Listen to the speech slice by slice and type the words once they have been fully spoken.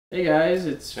Hey guys,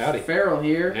 it's Howdy. Farrell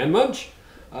here. And Munch.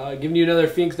 Giving you another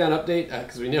Phoenix Down update,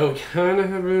 because we know we kind of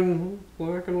have been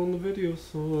lacking on the video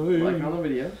side. Lacking on the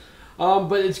video.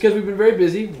 But it's because we've been very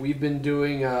busy. We've been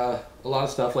doing a lot of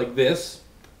stuff like this.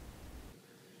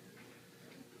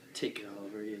 Take it,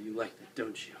 Oliver. Yeah, you like that,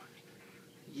 don't you?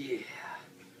 Yeah.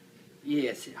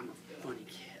 Yeah, see, I'm a funny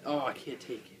kid. Oh, I can't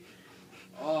take it.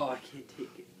 Oh, I can't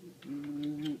take it.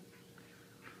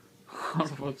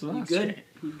 What's You good?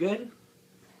 You good?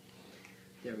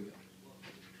 There we go.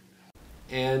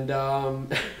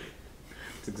 And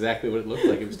it's exactly what it looked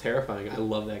like. It was terrifying. I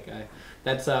love that guy.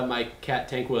 That's my cat,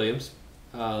 Tank Williams.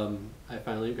 I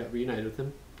finally got reunited with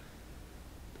him.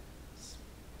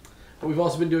 But we've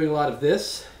also been doing a lot of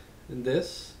this and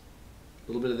this. A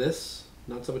little bit of this.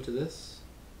 Not so much of this.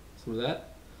 Some of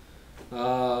that.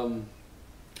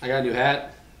 I got a new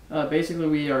hat. Basically,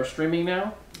 we are streaming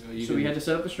now, so we had to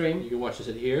set up a stream. You can watch us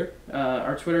at here.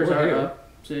 Our Twitters Or are here. up,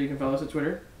 so you can follow us at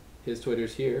Twitter. His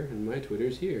Twitter's here, and my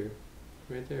Twitter's here.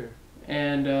 Right there.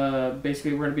 And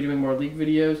basically, we're going to be doing more League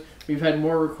videos. We've had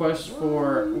more requests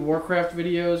for Warcraft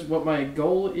videos. What my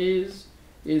goal is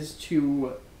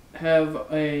to have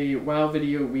a WoW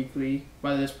video weekly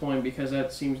by this point, because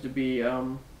that seems to be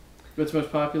what's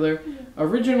most popular.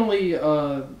 Originally,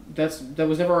 that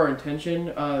was never our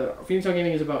intention. Phoenix Down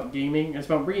Gaming is about gaming. It's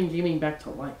about bringing gaming back to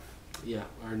life. Yeah,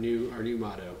 our new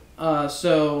motto.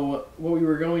 So what we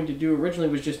were going to do originally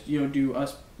was just do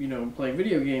us playing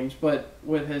video games, but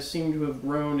what has seemed to have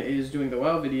grown is doing the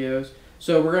WoW videos.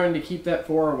 So we're going to keep that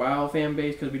for our WoW fan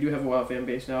base, because we do have a WoW fan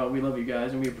base now. We love you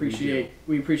guys, and we appreciate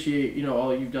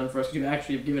all you've done for us, because you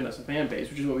actually have given us a fan base,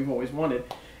 which is what we've always wanted.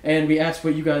 And we asked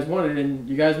what you guys wanted, and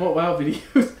you guys want WoW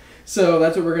videos. So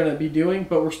that's what we're going to be doing,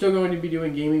 but we're still going to be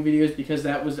doing gaming videos, because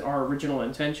that was our original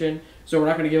intention. So we're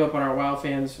not going to give up on our WoW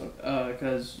fans,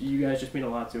 because you guys just mean a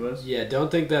lot to us. Yeah, don't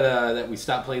think that that we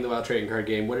stopped playing the WoW trading card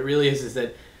game. What it really is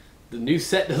that the new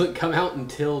set doesn't come out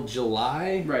until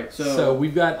July. Right. So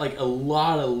we've got like a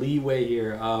lot of leeway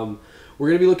here. We're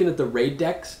going to be looking at the raid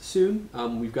decks soon.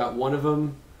 We've got one of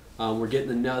them. We're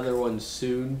getting another one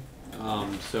soon.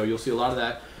 So you'll see a lot of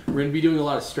that. We're going to be doing a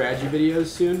lot of strategy videos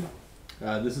soon.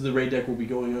 This is the raid deck we'll be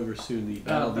going over soon, the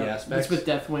Battle of the Aspects. It's with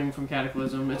Deathwing from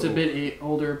Cataclysm. It's a bit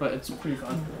older, but it's pretty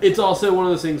fun. It's also one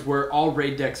of those things where all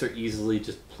raid decks are easily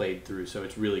just played through, so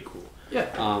it's really cool.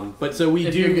 Yeah. But so we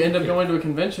if do you end up going to a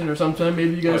convention or sometime,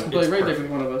 maybe you guys can play raid deck with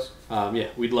one of us. Yeah,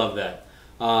 we'd love that.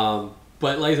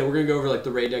 But like I said, we're going to go over like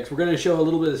the raid decks. We're going to show a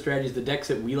little bit of the strategies, the decks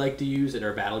that we like to use at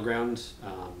our battlegrounds.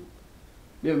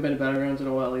 We haven't been to Battlegrounds in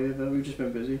a while either, though. We've just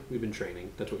been busy. We've been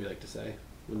training. That's what we like to say.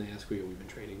 When they ask, we've been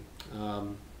training.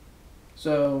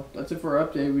 So that's it for our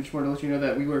update. We just wanted to let you know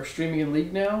that we were streaming in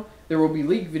League now. There will be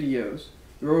League videos.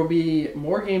 There will be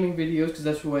more gaming videos, because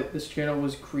that's what this channel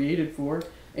was created for.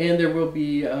 And there will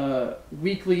be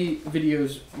weekly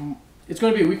videos. It's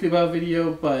going to be a weekly WoW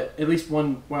video, but at least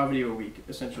one WoW video a week,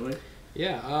 essentially.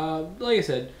 Yeah, like I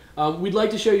said, we'd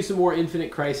like to show you some more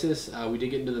Infinite Crisis. We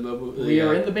did get into the mobile. We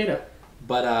are in the beta.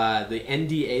 But the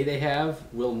NDA they have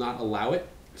will not allow it.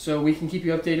 So we can keep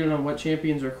you updated on what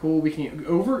champions are cool. We can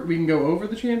go over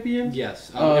the champions.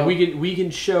 Yes, and we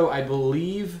can show, I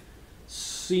believe,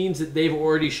 scenes that they've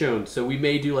already shown. So we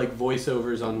may do like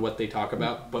voiceovers on what they talk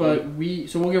about. But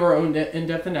we'll give our own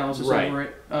in-depth analysis right. over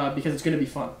it, because it's going to be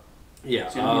fun. Yeah,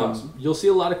 it's gonna be awesome. You'll see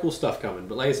a lot of cool stuff coming.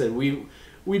 But like I said, we've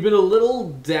been a little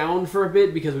down for a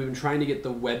bit, because we've been trying to get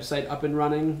the website up and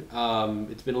running.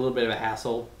 It's been a little bit of a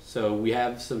hassle, so we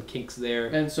have some kinks there.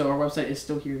 And so our website is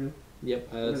still here.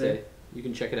 Yep, that's it. You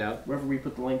can check it out. Wherever we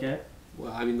put the link at.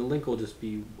 Well, I mean, the link will just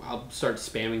be... I'll start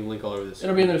spamming the link all over this.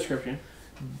 It'll be in the description.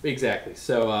 Exactly.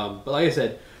 So, but like I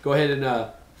said, go ahead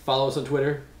and follow us on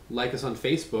Twitter, like us on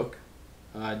Facebook.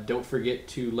 Don't forget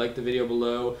to like the video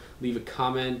below, leave a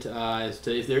comment as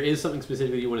to if there is something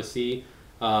specific that you want to see.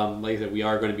 Like I said, we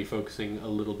are going to be focusing a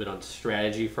little bit on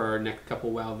strategy for our next couple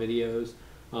WoW videos.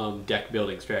 Deck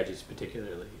building strategies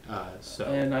particularly.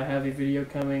 And I have a video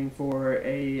coming for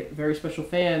a very special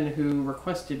fan who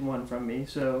requested one from me,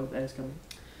 so that is coming.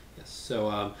 Yes.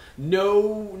 So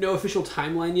no official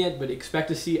timeline yet, but expect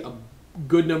to see a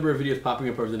good number of videos popping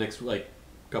up over the next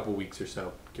couple weeks or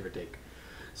so, give or take.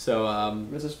 So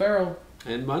this is Farrell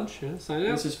and Munch. Yeah, signing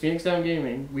out. This is Phoenix Down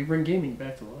Gaming. We bring gaming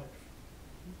back to life.